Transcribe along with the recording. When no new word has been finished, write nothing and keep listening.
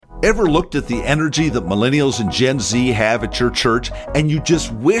Ever looked at the energy that millennials and Gen Z have at your church, and you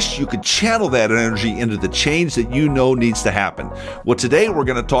just wish you could channel that energy into the change that you know needs to happen? Well, today we're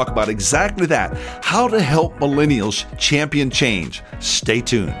going to talk about exactly that, how to help millennials champion change. Stay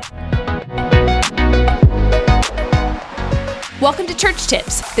tuned. Welcome to Church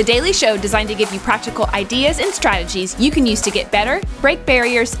Tips, the daily show designed to give you practical ideas and strategies you can use to get better, break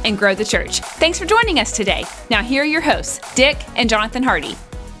barriers, and grow the church. Thanks for joining us today. Now here are your hosts, Dick and Jonathan Hardy.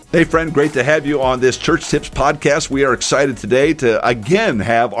 Hey friend, great to have you on this Church Tips podcast. We are excited today to again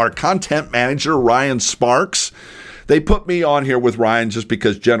have our content manager, Ryan Sparks. They put me on here with Ryan just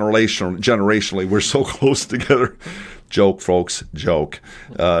because generationally we're so close together. Joke, folks, joke.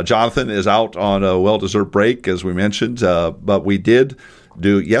 Jonathan is out on a well-deserved break, as we mentioned, but we did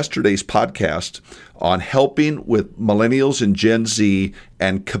do yesterday's podcast on helping with millennials and Gen Z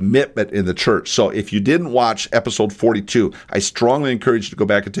and commitment in the church. So if you didn't watch episode 42, I strongly encourage you to go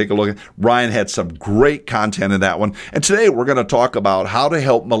back and take a look. Ryan had some great content in that one. And today we're going to talk about how to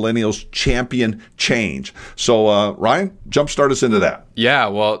help millennials champion change. So Ryan, jumpstart us into that. Yeah,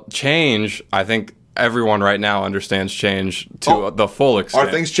 well, change, I think everyone right now understands change to the full extent.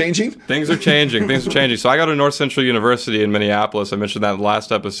 Are things changing? Things are changing. Things are changing. So I go to North Central University in Minneapolis. I mentioned that in the last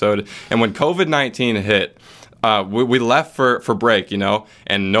episode. And when COVID-19 hit, we left for break,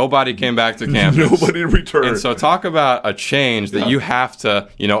 and nobody came back to campus. Nobody returned. And so talk about a change that you have to,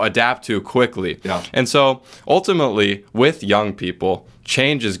 adapt to quickly. Yeah. And so ultimately, with young people,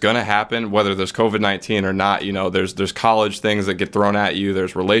 change is going to happen whether there's COVID-19 or not. There's college things that get thrown at you.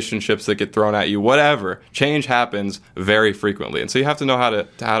 There's relationships that get thrown at you. Whatever. Change happens very frequently. And so you have to know how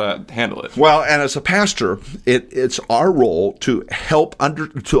to handle it. Well, and as a pastor, it's our role to help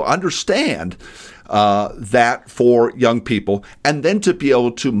to understand that for young people, and then to be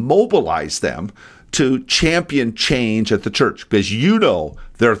able to mobilize them to champion change at the church, because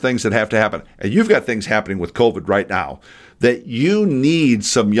there are things that have to happen. And you've got things happening with COVID right now that you need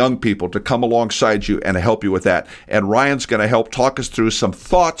some young people to come alongside you and help you with that. And Ryan's going to help talk us through some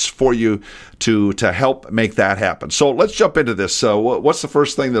thoughts for you to help make that happen. So let's jump into this. So what's the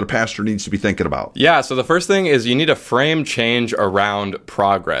first thing that a pastor needs to be thinking about? Yeah, so the first thing is you need to frame change around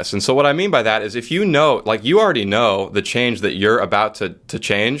progress. And so what I mean by that is if you already know the change that you're about to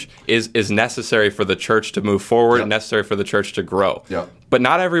change is necessary for the church to move forward, necessary for the church to grow. Yep. But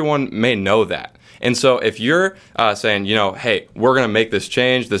not everyone may know that. And so if you're saying, hey, we're going to make this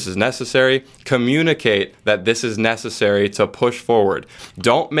change, this is necessary, communicate that this is necessary to push forward.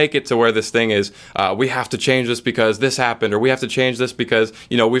 Don't make it to where this thing is, we have to change this because this happened, or we have to change this because,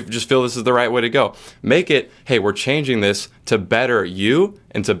 we just feel this is the right way to go. Make it, hey, we're changing this to better you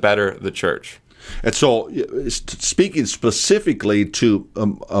and to better the church. And so speaking specifically to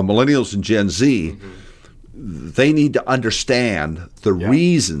millennials and Gen Z, they need to understand the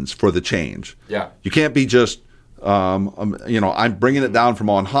reasons for the change. Yeah. You can't be just, I'm bringing it down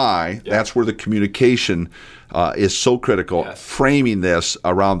from on high. Yeah. That's where the communication is so critical, framing this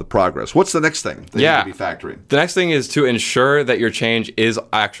around the progress. What's the next thing that you need to be factoring? The next thing is to ensure that your change is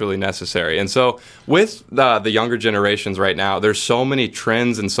actually necessary. And so with the younger generations right now, there's so many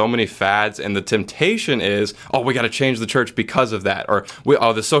trends and so many fads, and the temptation is, we got to change the church because of that. Or,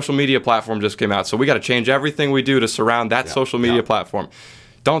 the social media platform just came out, so we got to change everything we do to surround that social media platform.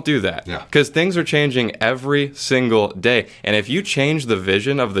 Don't do that, because things are changing every single day. And if you change the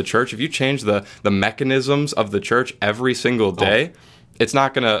vision of the church, if you change the mechanisms of the church every single day, it's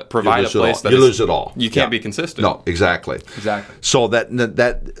not going to provide a place that you lose it all. You can't be consistent. No, exactly. So that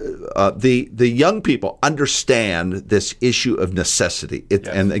the young people understand this issue of necessity.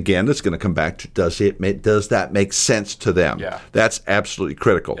 And again, it's going to come back to does that make sense to them? Yeah. That's absolutely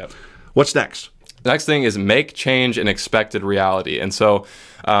critical. Yep. What's next? The next thing is make change an expected reality. And so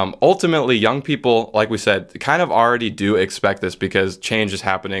ultimately, young people, like we said, kind of already do expect this because change is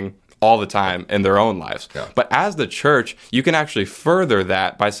happening all the time in their own lives. Yeah. But as the church, you can actually further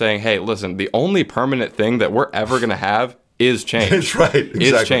that by saying, hey, listen, the only permanent thing that we're ever going to have is change. That's right. Exactly.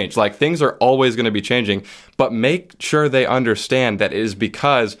 Is change. Like, things are always going to be changing, but make sure they understand that it is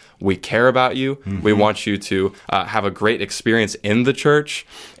because we care about you. Mm-hmm. We want you to have a great experience in the church,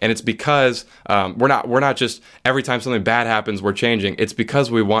 and it's because we're not just every time something bad happens we're changing. It's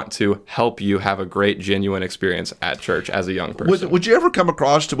because we want to help you have a great, genuine experience at church as a young person. Would you ever come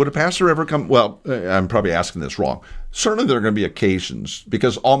across? Would a pastor ever come? Well, I'm probably asking this wrong. Certainly there are going to be occasions,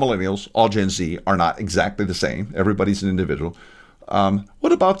 because all millennials, all Gen Z are not exactly the same. Everybody's an individual.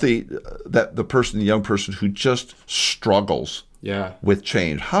 What about the young person who just struggles with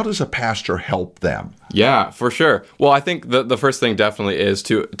change? How does a pastor help them? Yeah, for sure. Well, I think the first thing definitely is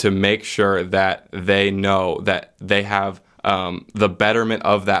to make sure that they know that they have the betterment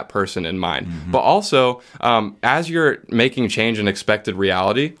of that person in mind. But also, as you're making change in expected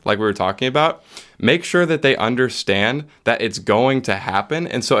reality, like we were talking about, make sure that they understand that it's going to happen.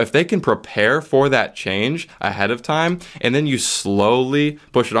 And so if they can prepare for that change ahead of time, and then you slowly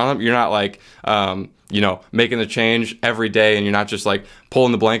push it on them, you're not like, making the change every day, and you're not just like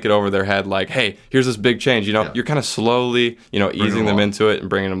pulling the blanket over their head like, hey, here's this big change. You're kind of slowly, easing them into it and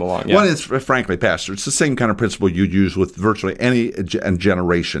bringing them along. Well, it's frankly, Pastor, it's the same kind of principle you'd use with virtually any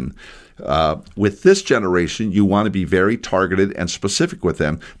generation. With this generation, you want to be very targeted and specific with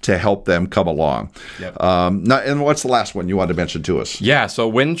them to help them come along. Yep. And what's the last one you wanted to mention to us? Yeah, so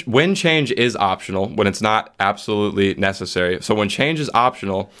when change is optional, when it's not absolutely necessary. So when change is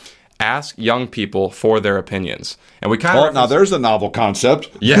optional, ask young people for their opinions. And we kind of now there's a novel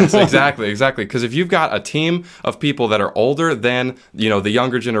concept. Yes, exactly. Because if you've got a team of people that are older than the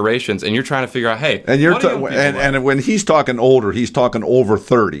younger generations, and you're trying to figure out, hey, and when he's talking older, he's talking over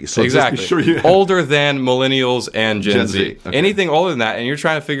 30. So exactly, just be sure older than millennials and Gen Z. Okay. Anything older than that, and you're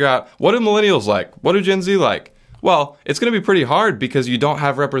trying to figure out, what do millennials like? What do Gen Z like? Well, it's going to be pretty hard because you don't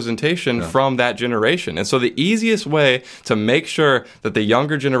have representation from that generation. And so the easiest way to make sure that the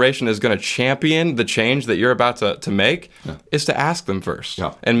younger generation is going to champion the change that you're about to make is to ask them first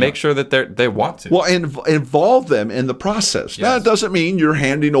and make sure that they want to. Well, and involve them in the process. Yes. Now, it doesn't mean you're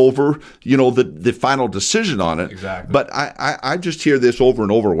handing over, the final decision on it. Exactly. But I just hear this over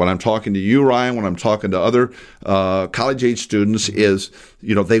and over when I'm talking to you, Ryan, when I'm talking to other college-age students is,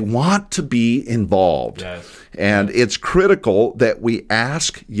 they want to be involved. Yes. And it's critical that we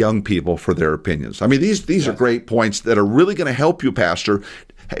ask young people for their opinions. I mean, these are great points that are really going to help you, Pastor,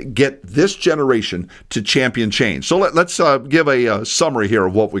 get this generation to champion change. So let's give a summary here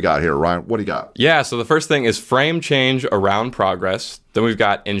of what we got here, Ryan. What do you got? Yeah, so the first thing is frame change around progress. Then we've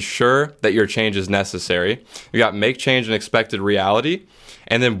got ensure that your change is necessary. We've got make change an expected reality.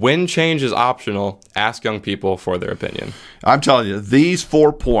 And then when change is optional, ask young people for their opinion. I'm telling you, these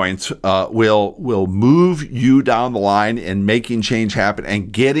 4 points will move you down the line in making change happen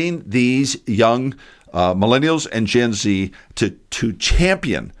and getting these young millennials and Gen Z to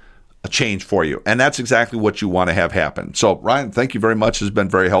champion a change for you. And that's exactly what you want to have happen. So, Ryan, thank you very much. It's been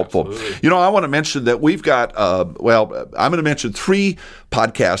very helpful. Absolutely. I want to mention that we've got, I'm going to mention 3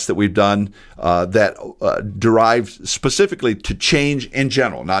 podcasts that we've done that derive specifically to change in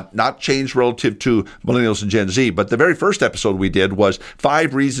general, not change relative to millennials and Gen Z. But the very first episode we did was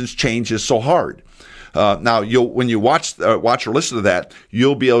 5 reasons change is so hard. Now, when you watch or listen to that,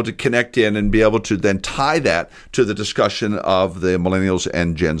 you'll be able to connect in and be able to then tie that to the discussion of the millennials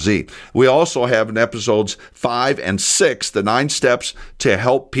and Gen Z. We also have in episodes 5 and 6, the 9 steps to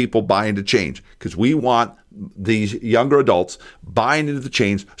help people buy into change, because we want these younger adults buying into the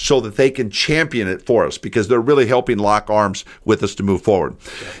change so that they can champion it for us, because they're really helping lock arms with us to move forward.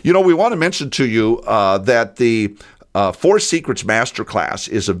 We want to mention to you that the 4 Secrets Masterclass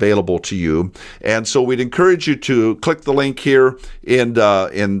is available to you, and so we'd encourage you to click the link here in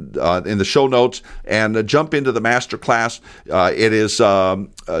the show notes and jump into the masterclass. It is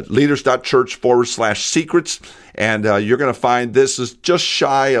leaders.church/secrets, and you're going to find this is just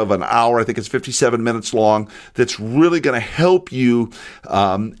shy of an hour. I think it's 57 minutes long. That's really going to help you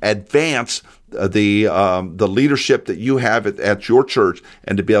advance the leadership that you have at your church,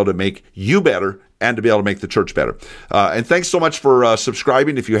 and to be able to make you better and to be able to make the church better. And thanks so much for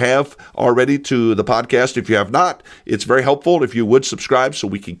subscribing if you have already to the podcast. If you have not, it's very helpful if you would subscribe so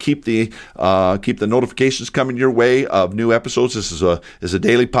we can keep the notifications coming your way of new episodes. This is a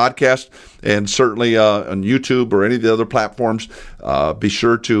daily podcast, and certainly on YouTube or any of the other platforms, be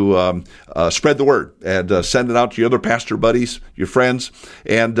sure to spread the word and send it out to your other pastor buddies, your friends.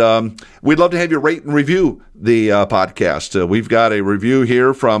 And we'd love to have you rate and review the podcast. We've got a review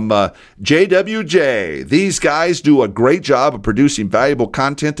here from JWJ. These guys do a great job of producing valuable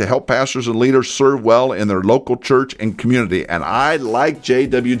content to help pastors and leaders serve well in their local church and community. And I like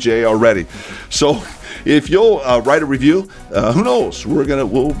JWJ already. So if you'll write a review, who knows?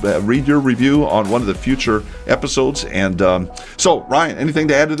 We'll read your review on one of the future episodes. And so, Ryan, anything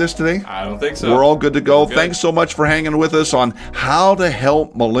to add to this today? I don't think so. We're all good to go. Thanks so much for hanging with us on how to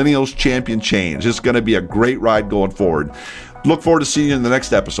help millennials champion change. It's going to be a great ride going forward. Look forward to seeing you in the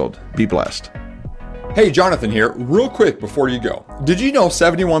next episode. Be blessed. Hey, Jonathan here. Real quick before you go. Did you know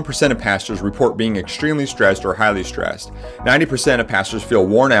 71% of pastors report being extremely stressed or highly stressed? 90% of pastors feel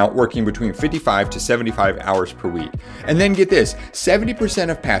worn out working between 55 to 75 hours per week. And then get this, 70%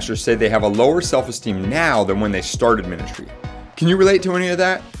 of pastors say they have a lower self-esteem now than when they started ministry. Can you relate to any of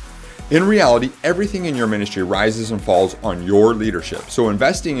that? In reality, everything in your ministry rises and falls on your leadership. So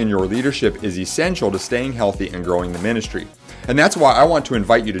investing in your leadership is essential to staying healthy and growing the ministry. And that's why I want to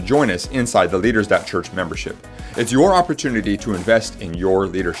invite you to join us inside the Leaders.Church membership. It's your opportunity to invest in your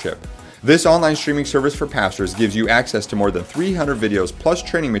leadership. This online streaming service for pastors gives you access to more than 300 videos plus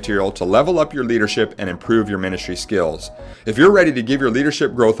training material to level up your leadership and improve your ministry skills. If you're ready to give your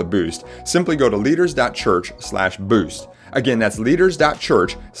leadership growth a boost, simply go to leaders.church/boost. Again, that's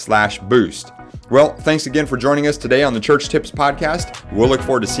leaders.church/boost. Well, thanks again for joining us today on the Church Tips Podcast. We'll look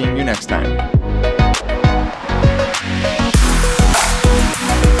forward to seeing you next time.